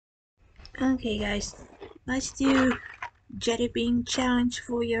Okay guys, let's do Jelly Bean challenge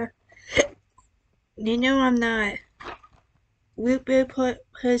for you. You know I'm not root beer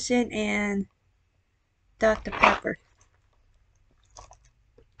person and Dr. Pepper.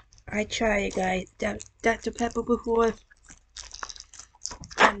 I tried it guys, Dr. Pepper before.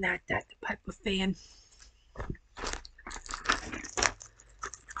 I'm not Dr. Pepper fan.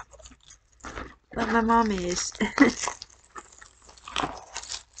 But my mom is.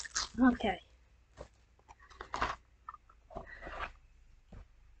 Okay.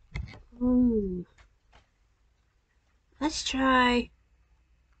 Ooh. Let's try.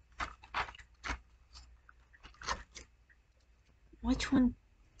 Which one?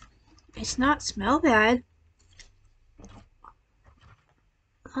 It's not smell bad.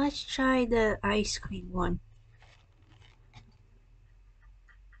 Let's try the ice cream one.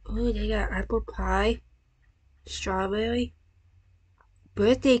 Ooh, they got apple pie, strawberry,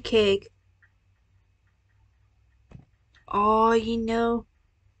 birthday cake. Oh, you know,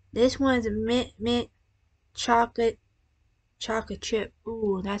 this one's mint chocolate chip.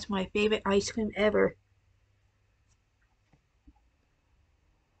 Ooh, that's my favorite ice cream ever.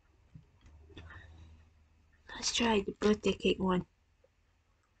 Let's try the birthday cake one.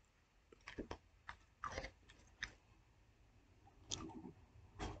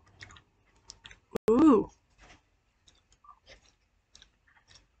 Ooh.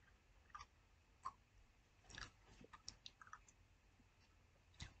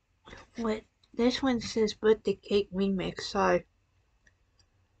 What? This one says birthday cake remix. Sorry.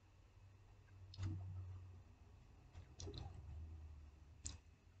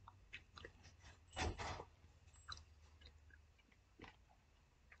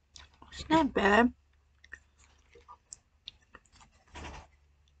 It's not bad.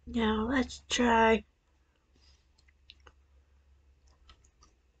 Now let's try.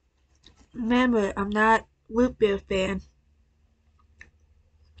 Remember, I'm not root beer fan.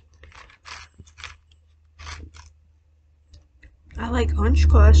 I like Orange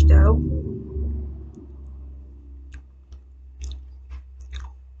Crush though.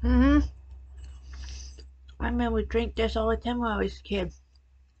 I remember drink this all the time when I was a kid.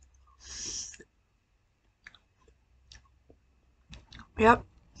 Yep.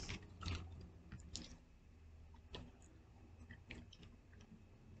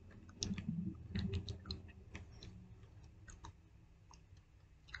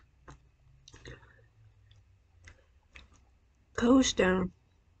 Cold Stone.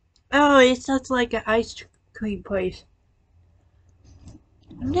 Oh, it sounds like an ice cream place.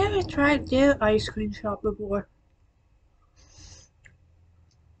 I've never tried their ice cream shop before.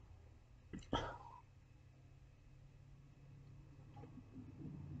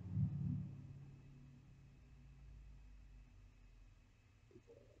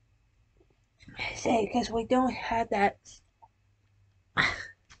 I say, because we don't have that.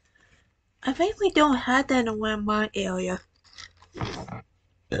 I think we don't have that around my area.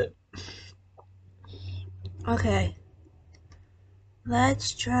 Okay.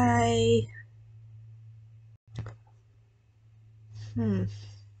 Let's try. I'm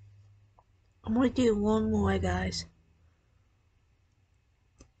gonna do one more, guys.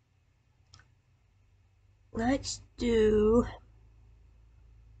 Let's do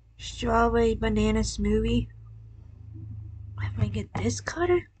strawberry banana smoothie. If I get this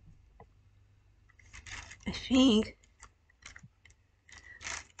cutter, I think.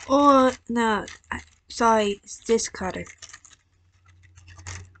 Or no, sorry, it's this cutter.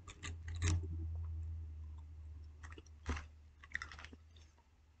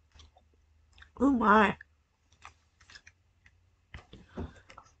 Oh my.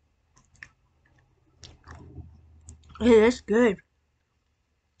 It is good.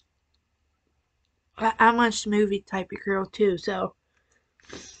 I'm a smoothie type of girl too, so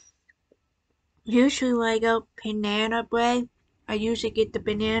usually when I go banana bread, I usually get the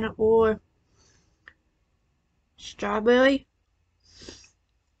banana or strawberry.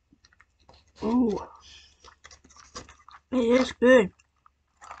 Ooh, it is good.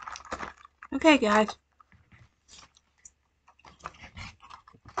 Okay, guys.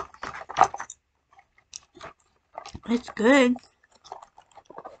 It's good.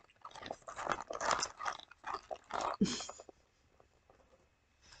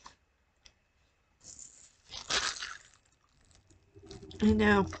 I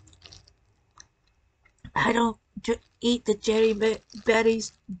know. I don't eat the Jelly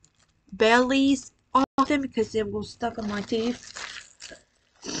bellies often because it will stuck in my teeth.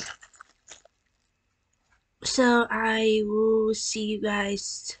 So I will see you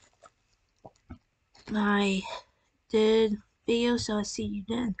guys my did video, so I'll see you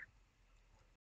then.